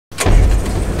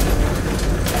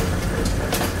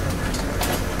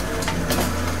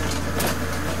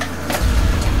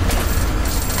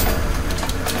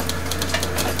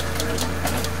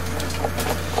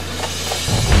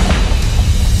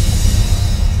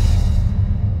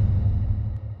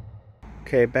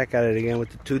Okay, back at it again with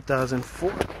the 2004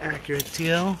 Acura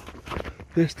TL.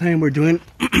 This time we're doing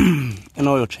an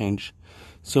oil change.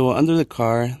 So under the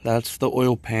car, that's the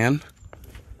oil pan.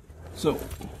 So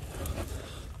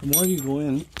the more you go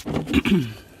in,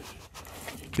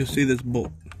 you'll see this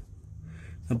bolt.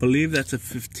 I believe that's a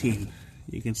 15.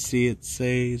 You can see it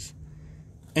says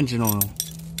engine oil.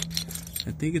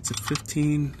 I think it's a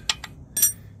 15.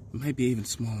 It might be even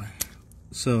smaller.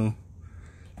 So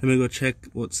let me go check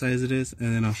what size it is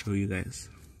and then I'll show you guys.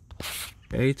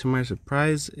 Okay, to my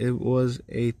surprise, it was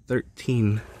a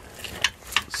 13.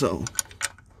 So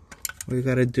what you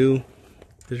gotta do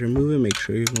is remove it, make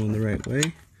sure you're going the right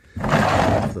way.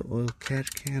 Get the oil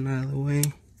catch can out of the way.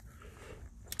 Let's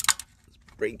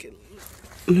break it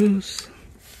loose.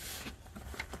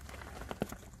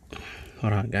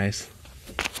 Hold on, guys.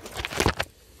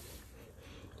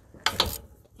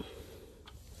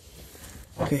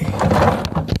 Okay.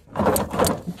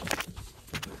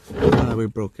 Now that we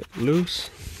broke it loose.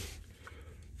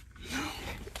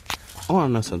 I want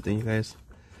to know something, you guys.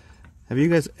 Have you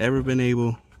guys ever been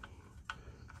able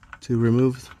to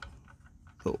remove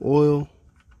the oil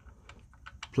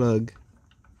plug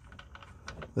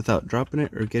without dropping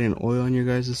it or getting oil on your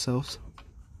guys' selves?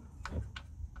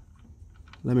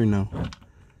 Let me know,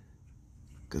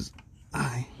 because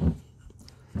I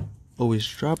always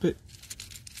drop it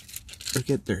or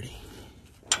get dirty.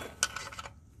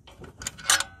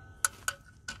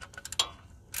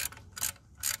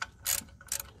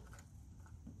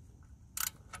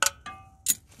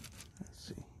 Let's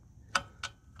see.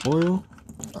 Oil.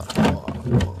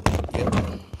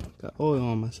 Yeah. Got oil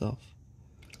on myself.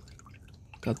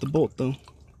 Got the bolt though.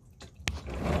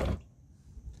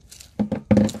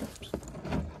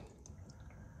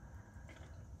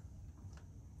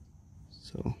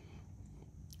 So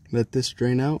let this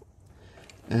drain out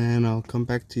and I'll come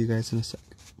back to you guys in a sec.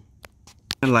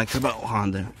 What I like about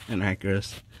Honda and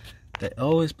Acuras, they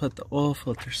always put the oil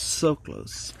filter so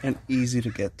close and easy to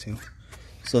get to.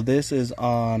 So this is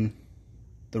on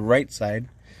the right side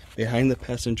behind the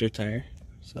passenger tire.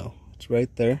 So it's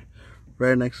right there,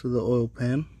 right next to the oil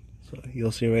pan. So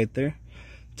you'll see right there.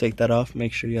 Take that off,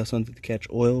 make sure you have something to catch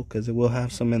oil because it will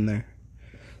have some in there.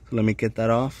 So let me get that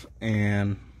off.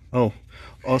 And oh,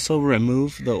 also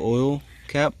remove the oil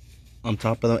cap on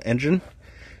top of the engine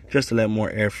just to let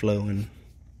more air flow and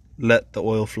let the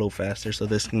oil flow faster so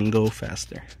this can go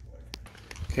faster.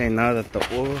 Okay, now that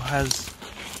the oil has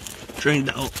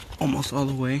drained out almost all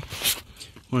the way, you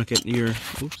want to get your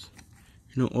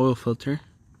new oil filter.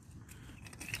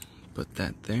 Put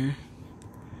that there.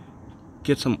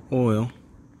 Get some oil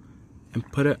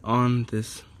and put it on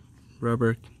this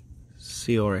rubber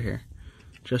seal right here,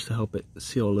 just to help it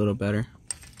seal a little better.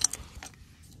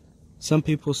 Some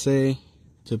people say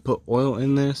to put oil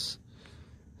in this,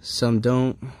 some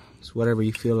don't. It's whatever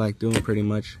you feel like doing pretty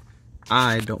much.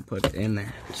 I don't put it in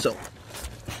there. So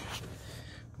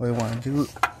what you want to do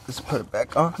is put it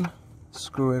back on,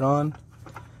 screw it on.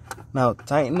 Now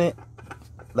tighten it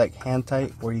like hand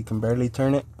tight where you can barely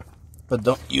turn it, but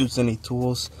don't use any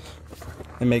tools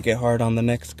and make it hard on the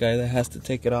next guy that has to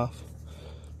take it off.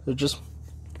 So just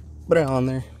put it on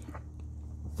there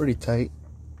pretty tight.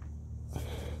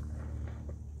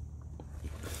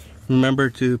 Remember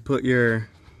to put your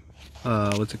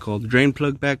what's it called, drain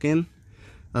plug back in,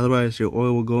 otherwise your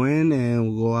oil will go in and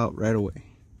will go out right away.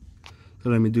 So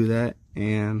let me do that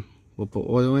and we'll put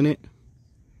oil in it,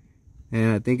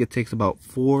 and I think it takes about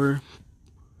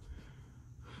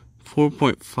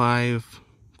 4.5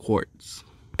 quarts.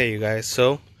 Okay, you guys,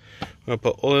 so I'm gonna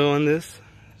put oil on this.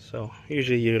 So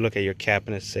usually you look at your cap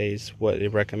and it says what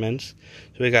it recommends.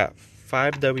 So we got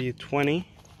 5W20.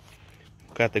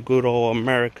 Got the good old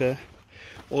America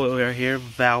oil right here,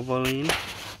 Valvoline. It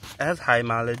has high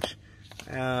mileage.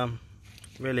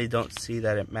 Really don't see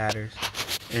that it matters.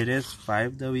 It is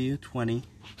 5W20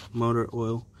 motor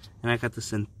oil, and I got the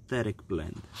synthetic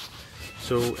blend.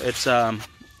 So it's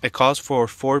it calls for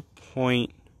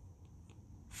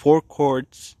 4.4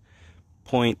 quarts,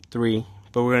 0.3,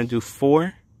 but we're gonna do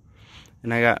 4.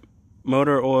 And I got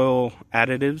motor oil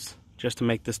additives just to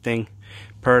make this thing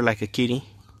purr like a kitty.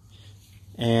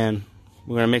 And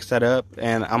we're gonna mix that up,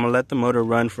 and I'm gonna let the motor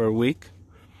run for a week,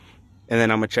 and then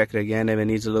I'm gonna check it again. If it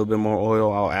needs a little bit more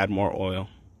oil, I'll add more oil.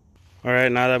 All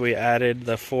right, now that we added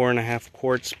the 4.5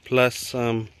 quarts plus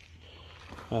some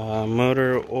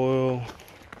motor oil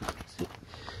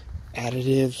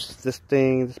additives, this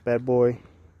bad boy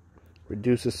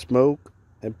reduces smoke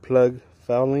and plug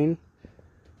fouling,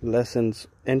 lessens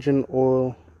engine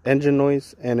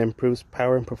noise, and improves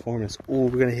power and performance. Ooh,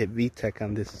 we're gonna hit VTEC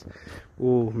on this.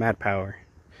 Ooh, mad power.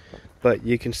 But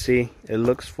you can see it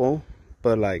looks full,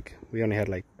 but like we only had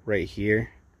like right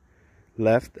here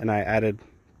left, and I added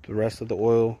the rest of the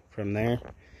oil from there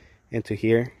into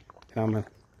here. And I'm gonna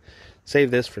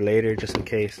save this for later just in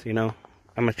case, you know.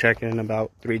 I'm gonna check in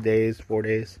about 3 days, 4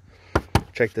 days,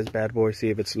 check this bad boy, see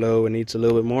if it's low and needs a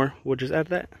little bit more. We'll just add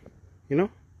that, you know.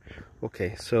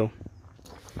 Okay, so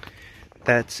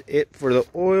that's it for the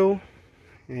oil.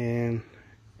 And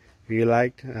if you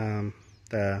liked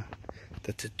the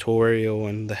tutorial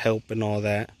and the help and all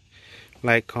that,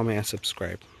 like, comment, and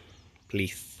subscribe,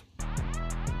 please.